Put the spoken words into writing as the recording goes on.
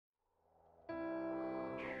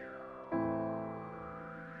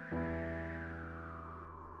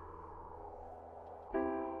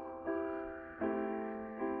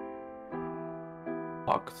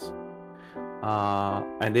locked.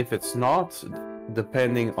 And if it's not,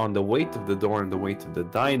 depending on the weight of the door and the weight of the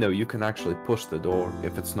dino, you can actually push the door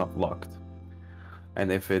if it's not locked.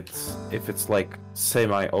 And if it's like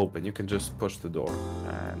semi-open, you can just push the door.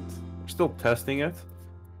 And we're still testing it,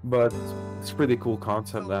 but it's a pretty cool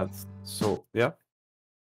concept. Yeah.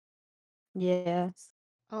 Yes.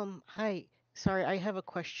 Hi. Sorry, I have a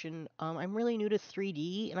question. I'm really new to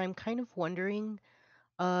 3D, and I'm kind of wondering,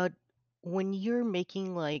 uh, when you're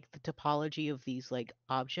making like the topology of these like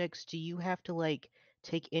objects, do you have to like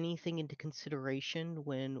take anything into consideration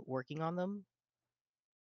when working on them?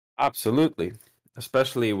 Absolutely,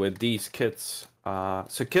 especially with these kits.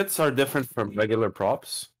 So kits are different from regular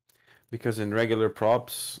props because in regular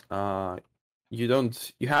props,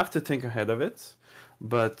 you have to think ahead of it,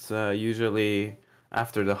 but usually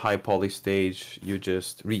after the high poly stage, you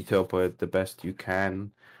just retopo it the best you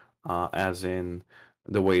can, as in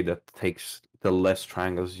the way that takes the less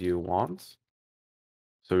triangles you want.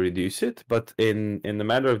 So reduce it. But in the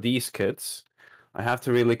matter of these kits, I have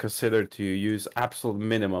to really consider to use absolute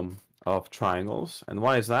minimum of triangles. And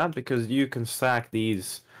why is that? Because you can stack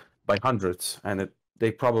these by hundreds, and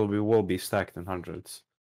they probably will be stacked in hundreds.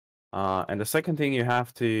 And the second thing you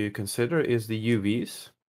have to consider is the UVs.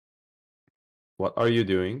 What are you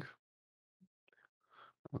doing?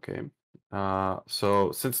 Okay.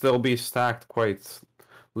 So since they'll be stacked quite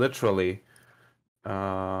literally,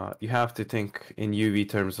 you have to think in UV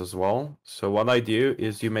terms as well. So what I do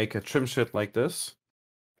is you make a trim sheet like this,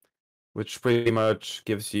 which pretty much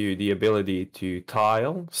gives you the ability to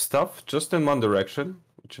tile stuff just in one direction,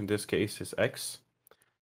 which in this case is X.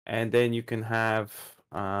 And then you can have,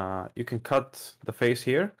 you can cut the face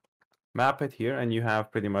here, map it here, and you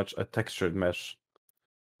have pretty much a textured mesh.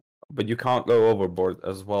 But you can't go overboard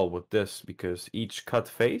as well with this because each cut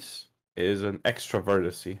face is an extra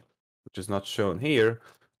vertex, which is not shown here.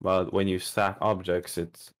 But when you stack objects,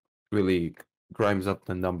 it really grinds up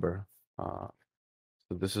the number. So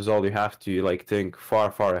this is all you have to like think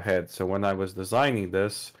far, far ahead. So when I was designing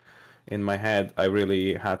this in my head, I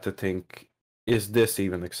really had to think, is this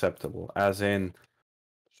even acceptable? As in,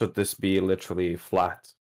 should this be literally flat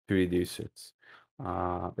to reduce it?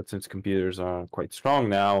 But since computers are quite strong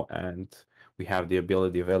now and we have the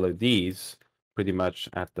ability of LODs, pretty much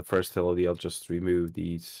at the first LOD, I'll just remove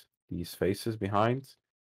these faces behind,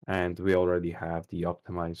 and we already have the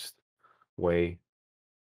optimized way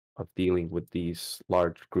of dealing with these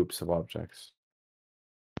large groups of objects.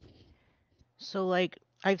 So like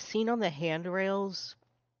I've seen on the handrails,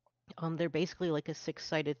 they're basically like a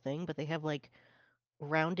six-sided thing, but they have like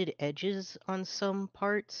rounded edges on some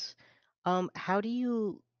parts. How do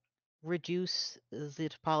you reduce the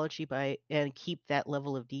topology by and keep that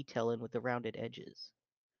level of detail in with the rounded edges?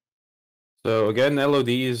 So again,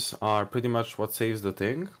 LODs are pretty much what saves the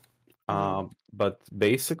thing. Mm-hmm. But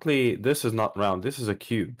basically, this is not round. This is a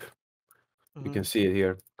cube. You Mm-hmm. can see it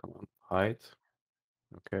here. Come on, height.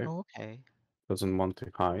 Okay. Oh, okay. Doesn't want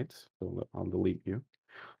to hide, so I'll delete you.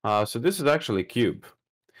 So this is actually a cube,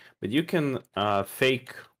 but you can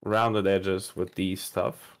fake rounded edges with these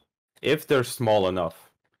stuff if they're small enough.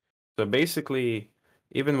 So basically,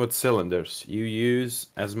 even with cylinders, you use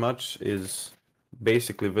as much is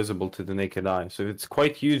basically visible to the naked eye. So if it's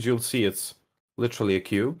quite huge, you'll see it's literally a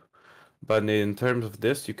cube. But in terms of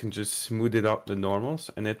this, you can just smooth it out the normals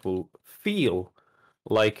and it will feel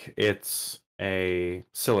like it's a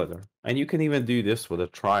cylinder. And you can even do this with a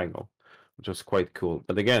triangle, which is quite cool.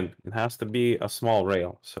 But again, it has to be a small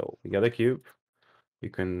rail. So we got a cube. You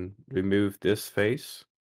can remove this face.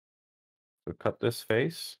 So cut this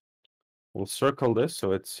face. We'll circle this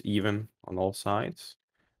so it's even on all sides.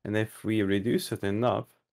 And if we reduce it enough,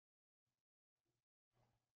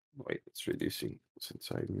 wait, it's reducing since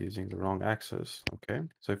I'm using the wrong axis. Okay,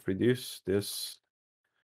 so if we reduce this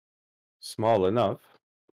small enough,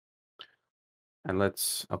 and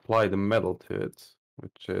let's apply the metal to it,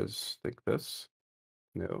 which is like this.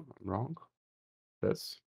 No, I'm wrong.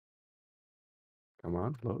 This. Come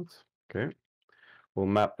on, load. Okay, we'll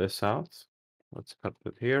map this out. Let's cut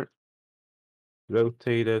it here,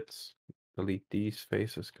 rotate it, delete these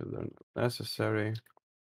faces because they're not necessary.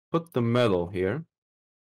 Put the metal here.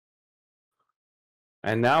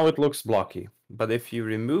 And now it looks blocky. But if you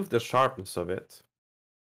remove the sharpness of it,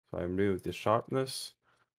 so I remove the sharpness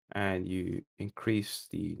and you increase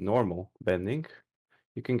the normal bending,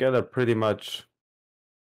 you can get a pretty much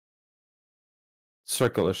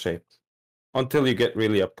circular shape until you get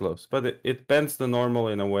really up close. But it bends the normal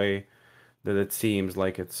in a way that it seems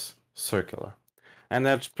like it's circular. And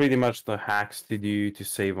that's pretty much the hacks to do to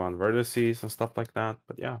save on vertices and stuff like that.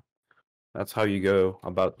 But yeah, that's how you go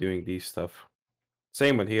about doing these stuff.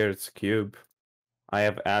 Same with here, it's a cube. I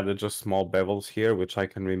have added just small bevels here, which I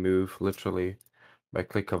can remove literally by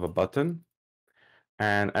click of a button.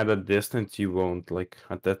 And at a distance, you won't, like,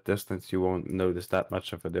 at that distance, you won't notice that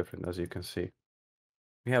much of a difference, as you can see.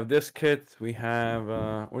 We have this kit,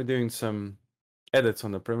 we're doing some edits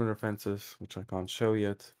on the perimeter fences, which I can't show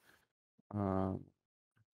yet. I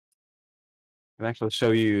can actually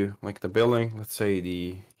show you, like, the building, let's say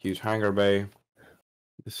the huge hangar bay.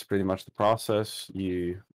 This is pretty much the process.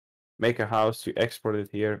 You make a house, you export it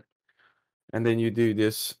here, and then you do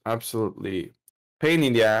this absolutely pain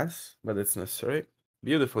in the ass, but it's necessary.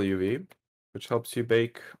 Beautiful UV, which helps you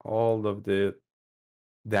bake all of the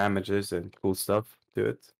damages and cool stuff to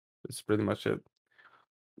it. That's pretty much it.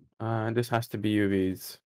 And this has to be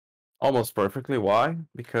UVs almost perfectly. Why?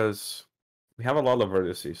 Because we have a lot of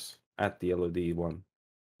vertices at the LOD one,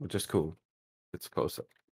 which is cool. It's close up.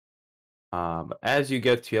 But as you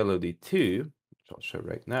get to LOD 2, which I'll show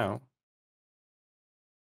right now,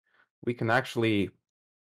 we can actually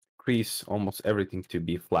increase almost everything to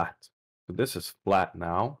be flat. So this is flat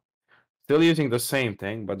now. Still using the same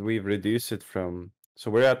thing, but we've reduced it from, so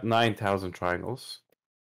we're at 9,000 triangles.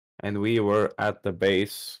 And we were at the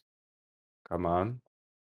base. Come on.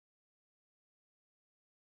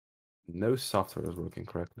 No software is working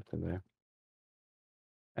correctly today.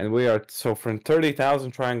 And we are, so from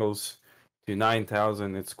 30,000 triangles to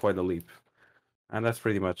 9,000, it's quite a leap. And that's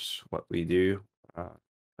pretty much what we do.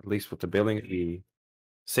 At least with the building, we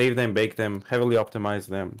save them, bake them, heavily optimize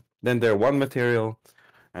them. Then they're one material,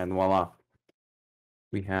 and voila.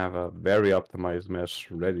 We have a very optimized mesh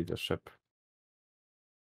ready to ship.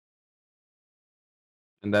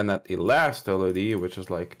 And then at the last LOD, which is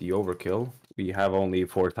like the overkill, we have only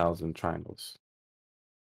 4,000 triangles.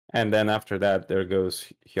 And then after that, there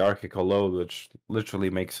goes hierarchical load, which literally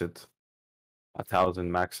makes it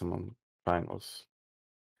 1,000 maximum triangles.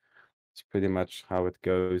 It's pretty much how it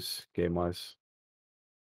goes game-wise.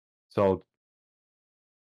 So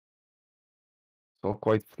it's all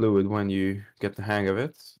quite fluid when you get the hang of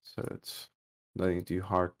it. So it's not too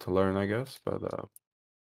hard to learn, I guess. But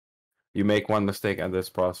you make one mistake at this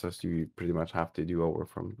process, you pretty much have to do over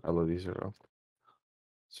from LOD 0.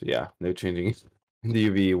 So yeah, no changing the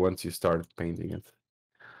UV once you start painting it.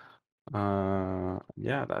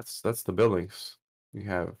 Yeah, that's the buildings. We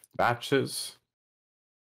have batches.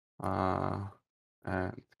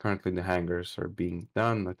 And currently the hangars are being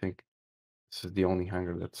done. I think this is the only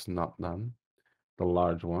hangar that's not done. The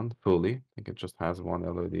large one, fully. I think it just has one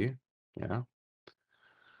LOD. Yeah,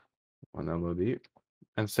 one LOD.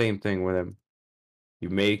 And same thing with them. You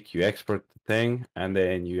export the thing, and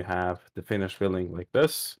then you have the finished building like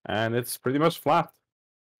this, and it's pretty much flat.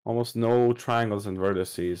 Almost no triangles and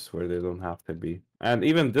vertices where they don't have to be. And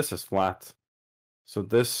even this is flat. So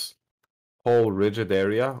this whole rigid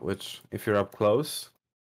area, which if you're up close,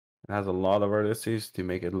 it has a lot of vertices to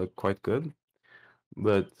make it look quite good.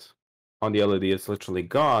 But on the LED, it's literally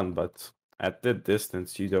gone. But at that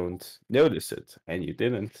distance, you don't notice it, and you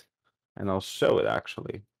didn't. And I'll show it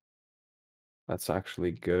actually. Let's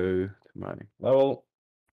actually go to my level.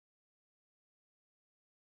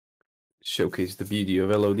 Showcase the beauty of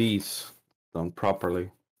LODs done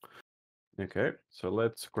properly. Okay, so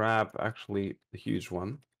let's grab actually the huge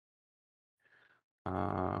one.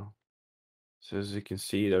 So as you can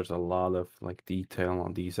see, there's a lot of like detail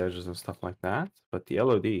on these edges and stuff like that. But the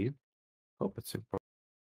LOD, hope it's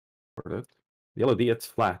imported. The LOD, it's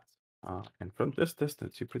flat. And from this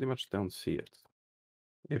distance, you pretty much don't see it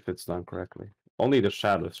if it's done correctly. Only the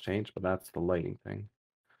shadows change, but that's the lighting thing.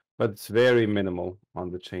 But it's very minimal on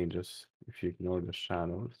the changes if you ignore the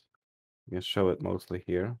shadows. You can show it mostly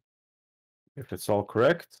here. If it's all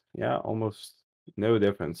correct, yeah, almost no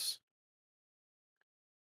difference.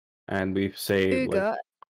 And we've saved like Uga,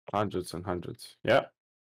 hundreds and hundreds. Yeah.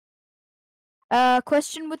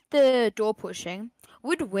 question with the door pushing.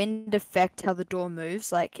 Would wind affect how the door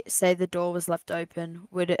moves? Like, say the door was left open,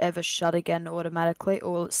 would it ever shut again automatically,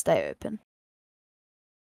 or will it stay open?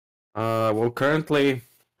 Well, currently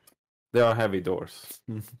there are heavy doors,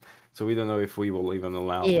 so we don't know if we will even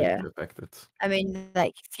allow wind Yeah. to affect it. I mean,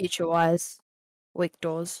 like, future-wise, weak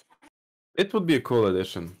doors. It would be a cool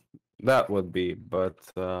addition. That would be, but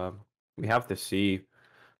we have to see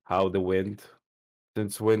how the wind,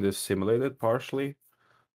 since wind is simulated partially,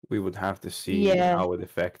 we would have to see Yeah. how it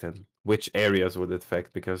affected, which areas would it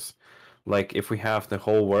affect, because like if we have the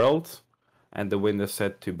whole world and the wind is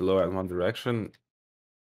set to blow in one direction,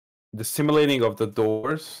 the simulating of the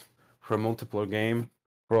doors for a multiplayer game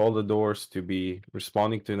for all the doors to be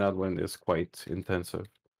responding to that wind is quite intensive.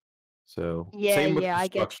 So Yeah, same with yeah, I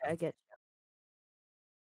get you, construction. I get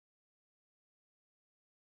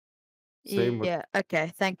Same with Yeah.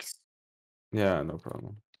 Okay. Thanks. yeah, no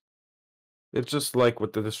problem. It's just like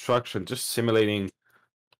with the destruction, just simulating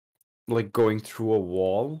like going through a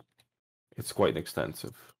wall. It's quite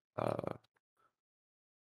extensive.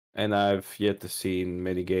 And I've yet to see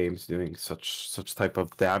many games doing such type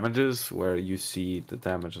of damages where you see the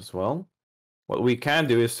damage as well. What we can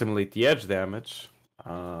do is simulate the edge damage,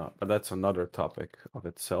 but that's another topic of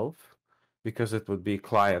itself, because it would be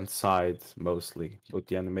client side mostly, with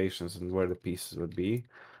the animations and where the pieces would be,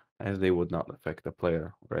 as they would not affect the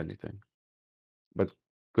player or anything. But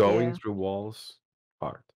going Yeah. through walls,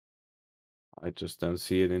 hard. I just don't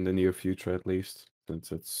see it in the near future, at least,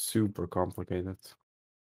 since it's super complicated.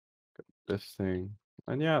 This thing,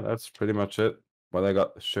 and yeah, that's pretty much it. What I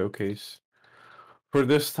got to showcase for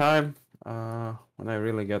this time. When I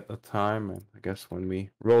really get the time, and I guess when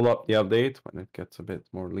we roll up the update, when it gets a bit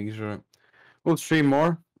more leisure, we'll stream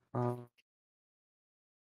more. We'll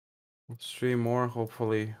stream more.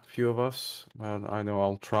 Hopefully, a few of us. But I know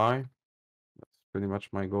I'll try. That's pretty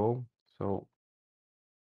much my goal. So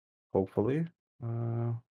hopefully,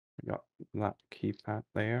 we got that keypad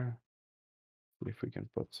there. See if we can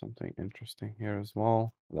put something interesting here as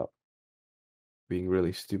well, without being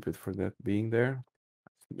really stupid for that being there.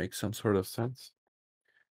 Makes some sort of sense.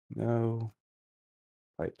 No.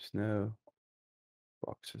 Pipes, no.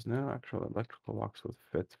 Boxes, no. Actual electrical box would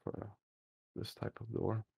fit for this type of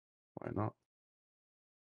door. Why not?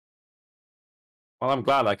 Well, I'm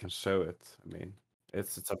glad I can show it. I mean,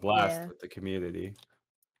 it's a blast Yeah. with the community.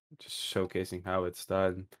 Just showcasing how it's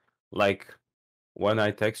done. Like when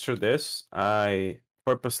I texture this, I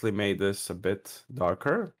purposely made this a bit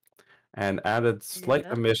darker and added slight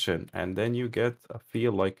Yeah. emission, and then you get a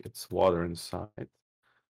feel like it's water inside,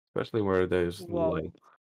 especially where there's Whoa. light.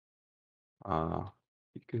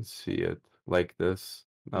 You can see it like this.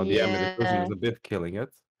 Now the ambient occlusion Yeah. is a bit killing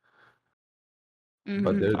it,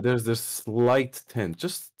 but Mhm. there's this slight tint,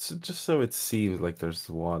 just so it seems like there's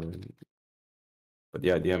water. But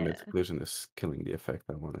yeah, the ambient Yeah. occlusion is killing the effect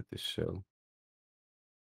I wanted to show.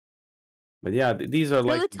 But yeah, these are It's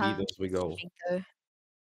like really indeed time as we go. consuming though.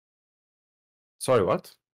 Sorry,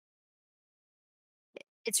 what?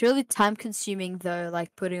 It's really time consuming though,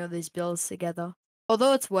 like putting all these builds together.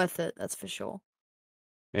 Although it's worth it, that's for sure.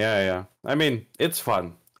 Yeah, yeah. I mean, it's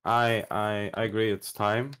fun. I agree. It's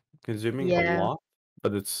time consuming a Yeah. lot,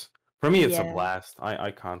 but it's for me, it's a Yeah. blast. I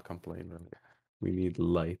can't complain really. We need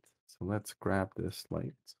light, so let's grab this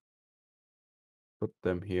light. Put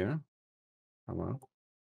them here. Come on.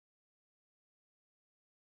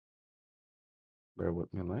 Bear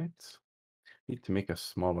with me, light. Need to make a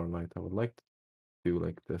smaller light. I would like to do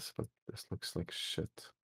like this, but this looks like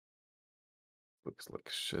shit. Looks like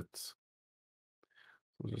shit.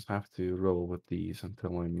 We'll just have to roll with these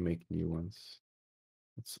until I make new ones.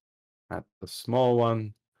 Let's add the small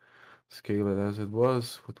one, scale it as it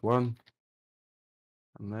was with one,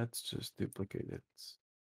 and let's just duplicate it.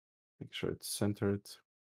 Make sure it's centered.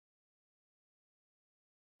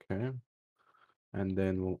 Okay. And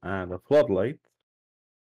then we'll add a floodlight.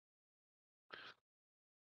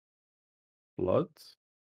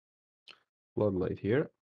 Floodlight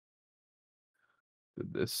here. To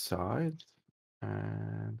this side.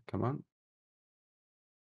 And come on.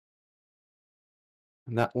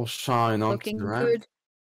 And that will shine onto the Looking ramp.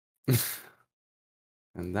 good.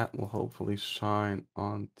 And that will hopefully shine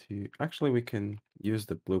onto. Actually, we can use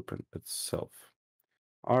the blueprint itself.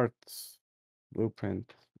 Art,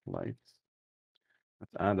 blueprint, light.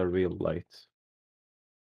 Let's add a real light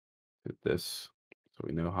to this so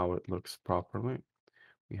we know how it looks properly.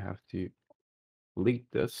 We have to leak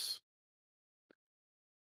this.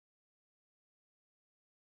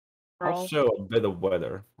 I'll Roll. show a bit of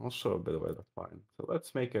weather. Fine. So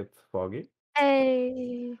let's make it foggy.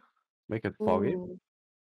 Hey. Make it foggy. Ooh.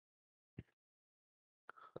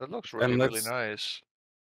 That looks And really nice.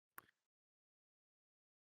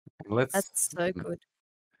 let's That's so good.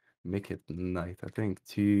 make it night. I think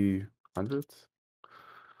 200.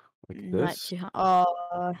 Like this.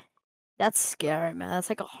 Oh, that's scary, man. That's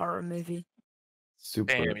like a horror movie.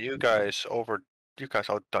 Super. Damn, you guys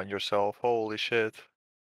outdone yourself. Holy shit.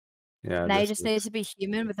 Yeah, Now you this just need looks. to be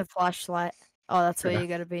human with a flashlight. Oh, that's what Yeah. you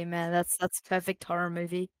gotta be, man. That's perfect horror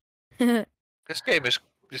movie. This game is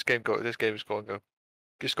going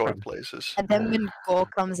places. And then when gore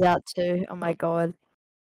comes out too, oh my god.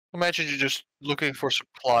 Imagine you're just looking for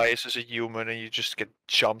supplies as a human and you just get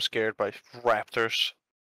jump scared by raptors.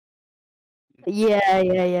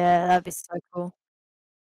 Yeah, that'd be so cool.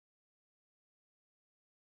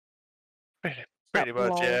 Pretty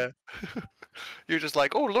much, Lol. yeah. You're just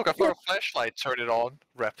like, oh look, I found a flashlight. Turn it on.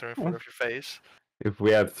 Raptor in front of your face. If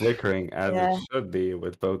we had flickering as Yeah. it should be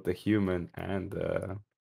with both the human and the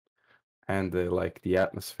like the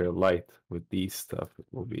atmosphere light with these stuff, it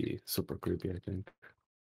will be super creepy, I think.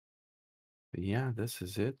 But yeah, this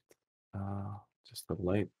is it. Just the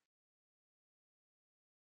light.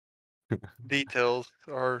 Details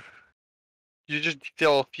are you just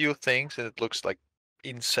detail a few things and it looks like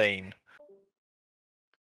insane.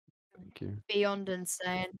 Thank you. Beyond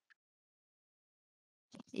insane.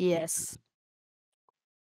 Yes.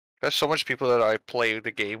 There's so much people that I play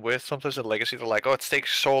the game with. Sometimes in Legacy, they're like, "Oh, it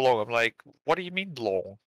takes so long." I'm like, "What do you mean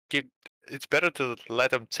long? It's better to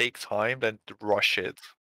let them take time than to rush it."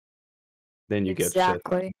 Then you get shit.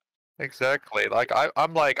 Exactly. Exactly. Like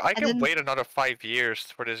I'm like, I And can then wait another 5 years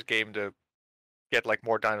for this game to get like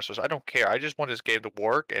more dinosaurs. I don't care. I just want this game to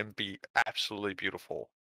work and be absolutely beautiful.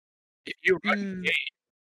 If you run the mm,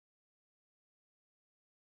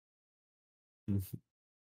 game,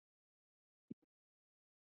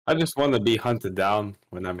 I just want to be hunted down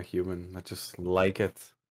when I'm a human. I just like it.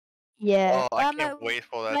 yeah. oh, I can't wait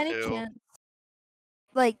for that Many too. chance.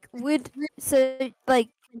 Like like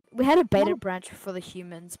we had a beta branch for the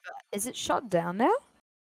humans, but is it shut down now?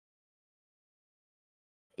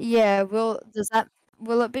 Yeah, will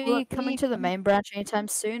it be coming to the main branch anytime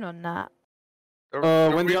soon or not? They're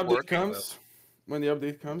When the update reworking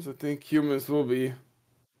them. comes, I think humans will be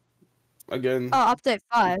again. Oh, update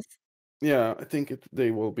 5 Yeah, I think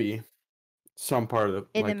they will be some part of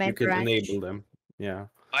in the like you main can branch. enable them. Yeah.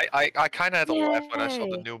 I kind of had a laugh when I saw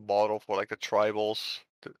the Yay. new model for like the tribals.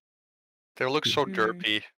 They look so Mm.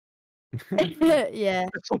 derpy. Yeah.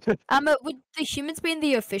 Would the humans be in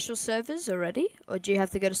the official servers already, or do you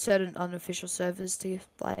have to go to certain unofficial servers to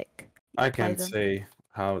like I play can't them? say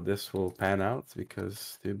how this will pan out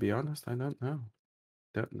because, to be honest, I don't know.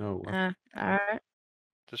 Don't know. Alright.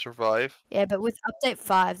 To survive. Yeah, but with update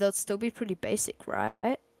 5, they'll still be pretty basic, right?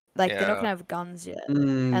 Like they're not Yeah. gonna have guns yet.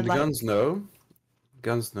 The like- guns, no.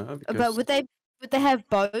 Guns, no. Because But would they have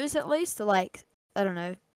bows at least, or like I don't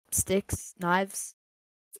know, sticks, knives,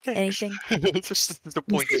 anything? Just the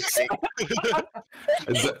point is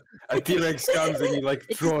a T-Rex comes and you like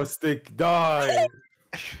throw a stick, die.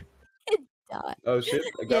 Die. Oh shit!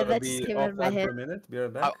 I Yeah, gotta that just be came out of my offline head. for a minute. Be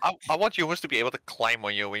right back. I want humans to be able to climb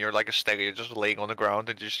on you when you're like a stag. You're just laying on the ground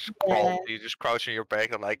and you just crawl. Yeah. You just crouch on your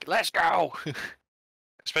back and like, let's go.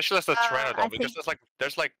 Especially as the I Pteranodon, because think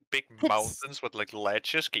there's like big it's- mountains with like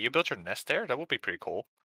ledges. Can you build your nest there? That would be pretty cool.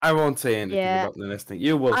 I won't say anything Yeah. about the nesting.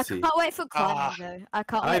 You will I see. can't wait for climbing Ah. though. I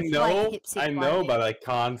can't I wait for like know, hipsy I know, climbing. but I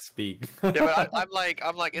can't speak. Yeah, but I'm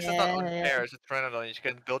like, isn't that Yeah, unfair as a Pteranodon? You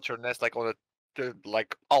can build your nest like on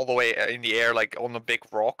like all the way in the air, like on a big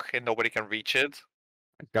rock, and nobody can reach it.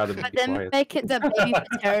 Gotta be But then quiet. make it that baby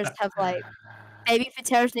Pateras have like baby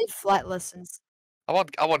Pateras need flight lessons. I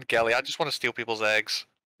want Gelly. I just want to steal people's eggs.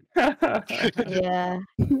 Yeah.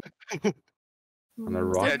 On a Still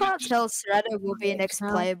rock. Yeah, can't just- tell Cerato will be next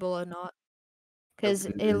playable or not. Because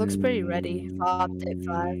he looks pretty ready for update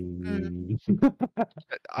 5.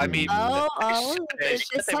 I mean, Oh, they is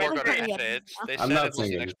said this they were something gonna coming add up? it. They I'm said not it was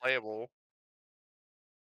saying the it next is. playable.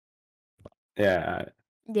 Yeah.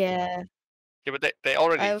 Yeah. Yeah, but they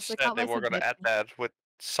already I also said can't they wait were for gonna add Disney. that with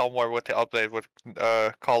somewhere with the update with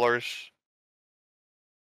colors.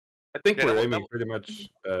 I think Yeah, that we're was- aiming pretty much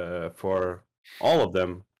for all of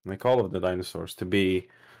them, like all of the dinosaurs, to be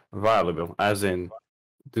viable, as in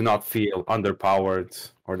do not feel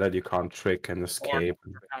underpowered or that you can't trick and escape.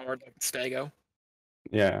 Powered like Stego.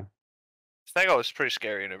 Yeah. Stego is pretty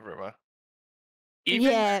scary in Ubruma.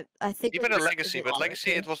 Even Yeah, I think even it a was Legacy, but honestly.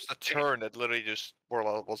 Legacy it was the turn that literally just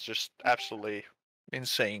was just absolutely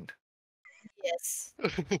insane. Yes.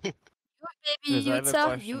 Liz, Maybe I have a Utah,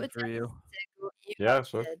 question for you. Yeah,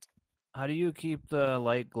 sure. How do you keep the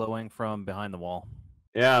light glowing from behind the wall?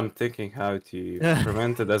 Yeah, I'm thinking how to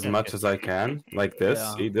prevent it as much as I can. Like this.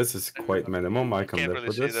 Yeah. See, this is quite minimum. I I can can't live really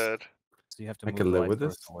with see this. that. So you have to I move can the live light with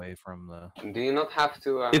source this. away from the. Do you not have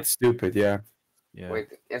to? It's stupid, yeah. Yeah. Wait,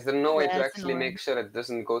 is there no way Yeah, to it's actually annoying. make sure it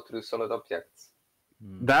doesn't go through solid objects?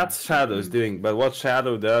 That's Shadow's doing, but what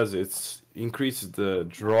Shadow does, it's increases the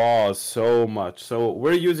draw so much. So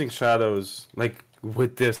we're using Shadows like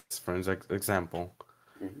with this, for example,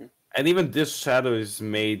 Mhm. and even this Shadow is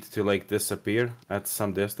made to like disappear at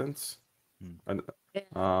some distance. And, It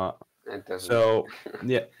doesn't. so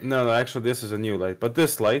yeah, no, actually, this is a new light, but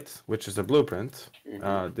this light, which is a blueprint,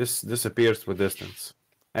 Mhm. this disappears with distance,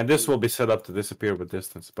 and this will be set up to disappear with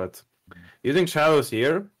distance. But using Shadows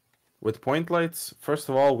here. With point lights, first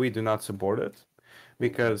of all, we do not support it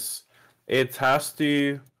because it has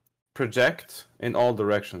to project in all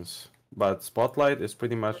directions. But spotlight is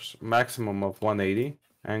pretty much maximum of 180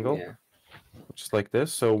 angle. Yeah. just like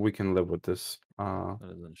this, so we can live with this. That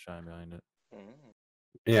doesn't shine behind it.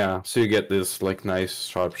 Yeah, so you get this like nice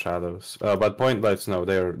sharp shadows. But point lights, no,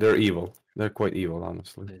 they're evil. They're quite evil,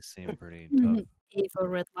 honestly. They seem pretty Mhm. tough. Evil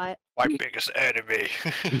red light. My biggest enemy.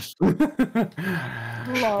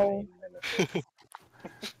 Lol.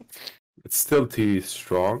 It's still too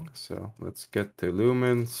strong, so let's get to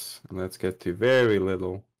lumens and let's get to very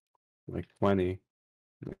little, like 20.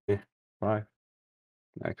 5.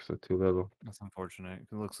 Actually, too little. That's unfortunate.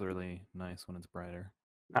 It looks really nice when it's brighter.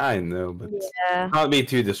 I know, but Yeah. not be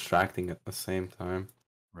too distracting at the same time.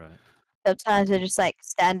 Right. Sometimes I just like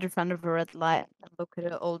stand in front of a red light and look at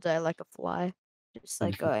it all day like a fly. Just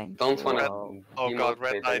like going. Don't want Red- to Oh god,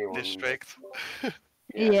 red demotivate light anyone. district.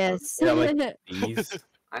 Yes. Yeah, like these.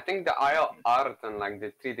 I think the IO art and like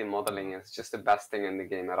the 3D modeling is just the best thing in the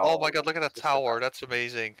game at all. Oh my god, look at that Just the tower. best. That's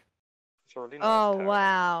amazing. It's a really nice Oh tower.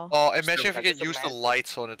 wow. Oh, imagine if you like, can it's a use the map.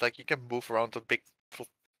 lights on it. Like you can move around the big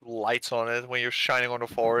lights on it when you're shining on the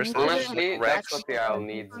forest. and it's just, like, Honestly, red. that's what the IO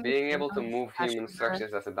needs. Being able to move human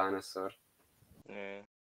structures as a dinosaur. Yeah.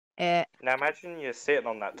 Yeah. Now imagine you're sitting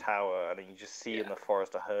on that tower and then you just see in the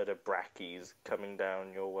forest a herd of brackies coming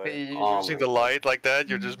down your way. You're using the light like that,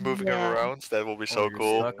 you're just moving it Yeah. around. That will be so you're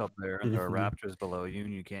cool. Stuck up there, and there are raptors below you,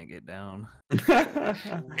 and you can't get down.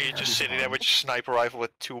 You're just sitting there with your sniper rifle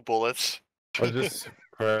with 2 bullets. Or just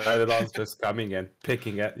Predators just coming and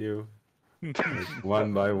picking at you like,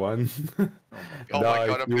 one by one. Oh my Die,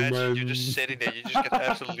 god, imagine you're human. just sitting there, you just get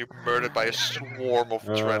absolutely murdered by a swarm of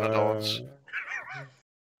Pteranodons.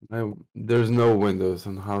 There's no windows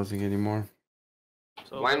in the housing anymore.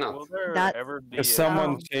 So Why will- not? Will there That- ever be Because a-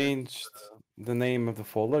 someone Oh. changed the name of the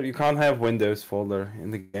folder. You can't have Windows folder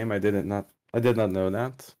in the game. I did not know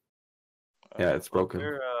that. Yeah, it's broken.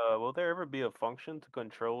 Will there ever be a function to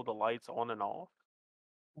control the lights on and off?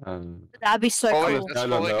 That'd be so Probably cool. That's I don't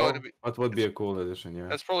probably going know. to be- What would be a cool addition? Yeah.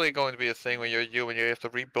 That's probably going to be a thing when you're you and you have to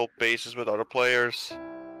rebuild bases with other players.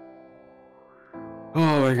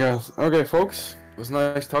 Oh my god. Okay, folks. It was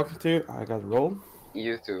nice talking to you. I got to roll.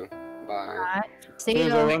 You too. Bye. Alright. See Cheers,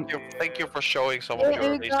 you. everyone. Thank you for showing some Yeah, of your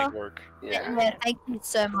there we amazing go. work. Yeah. Yeah, thank you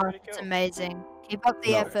so much. It's amazing. Keep up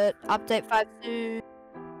the No. effort. Update 5 soon.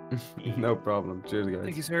 No problem. Cheers, guys.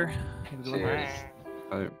 Thank you, sir. Have a good one. Cheers.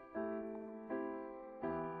 Bye.